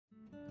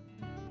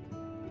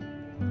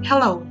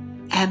Hello,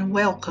 and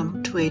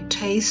welcome to A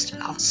Taste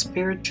of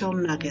Spiritual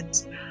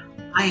Nuggets.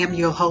 I am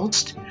your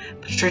host,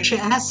 Patricia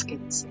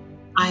Askins.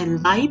 I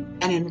invite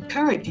and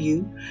encourage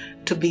you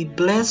to be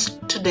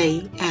blessed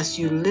today as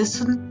you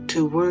listen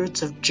to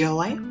words of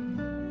joy,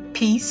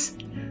 peace,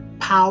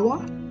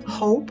 power,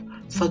 hope,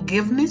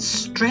 forgiveness,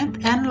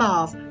 strength, and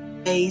love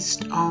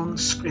based on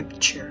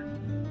Scripture.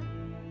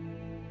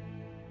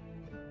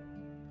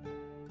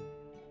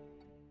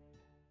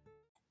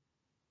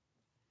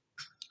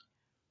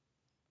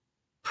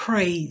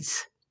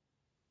 Praise,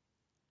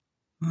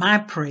 my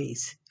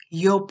praise,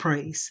 your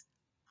praise,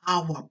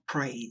 our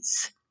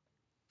praise.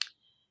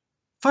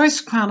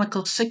 First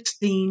Chronicles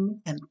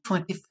 16 and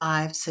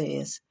 25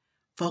 says,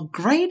 "For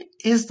great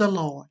is the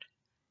Lord,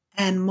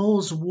 and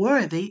most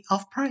worthy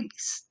of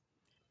praise."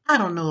 I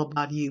don't know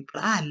about you,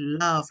 but I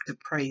love to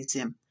praise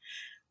him.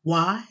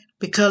 Why?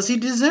 Because he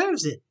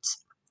deserves it.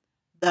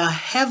 The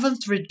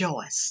heavens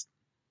rejoice,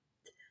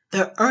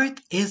 the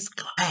earth is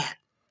glad.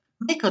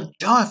 Make a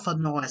joyful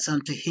noise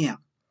unto him.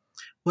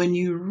 When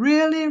you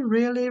really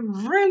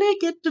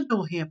get to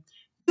know him,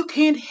 you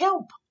can't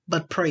help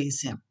but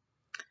praise him.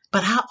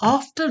 But how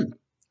often?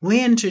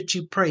 When should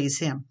you praise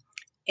him?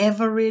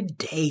 Every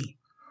day,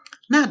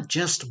 not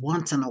just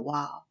once in a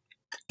while.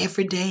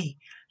 Every day,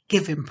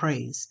 give him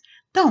praise.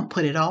 Don't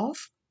put it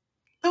off.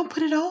 Don't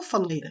put it off for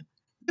later.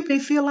 You may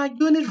feel like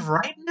doing it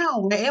right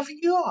now, wherever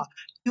you are.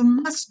 You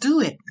must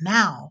do it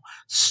now.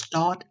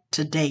 Start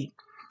today.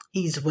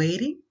 He's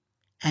waiting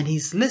and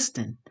he's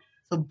listening.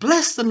 So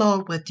bless the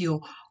Lord with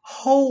your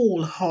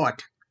whole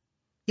heart.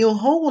 Your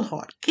whole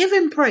heart. Give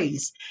him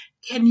praise.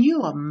 Can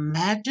you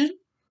imagine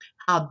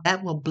how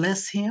that will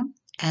bless him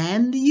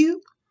and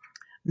you?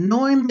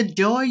 Knowing the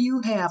joy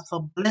you have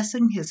for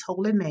blessing his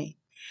holy name.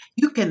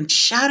 You can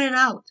shout it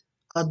out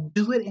or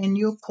do it in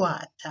your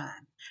quiet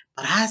time.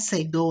 But I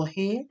say go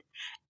ahead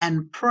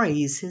and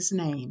praise his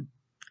name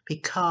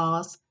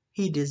because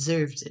he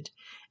deserves it.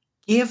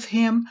 Give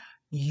him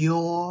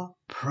your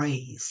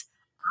praise.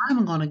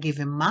 I'm going to give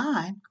him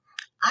mine.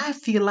 I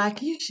feel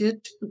like you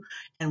should too.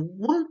 And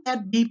won't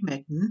that be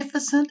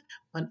magnificent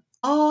when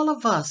all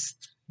of us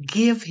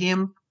give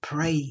him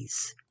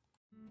praise?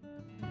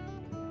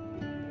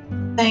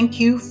 Thank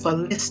you for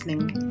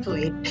listening to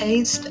A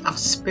Taste of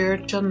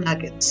Spiritual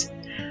Nuggets.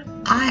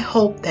 I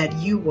hope that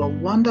you were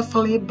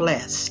wonderfully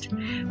blessed.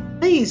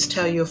 Please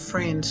tell your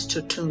friends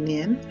to tune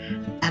in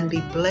and be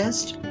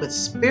blessed with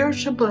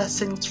spiritual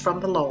blessings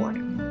from the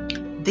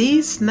Lord.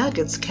 These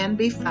nuggets can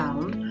be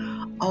found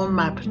on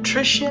my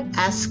Patricia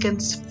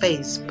Askins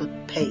Facebook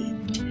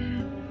page.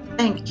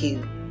 Thank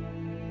you.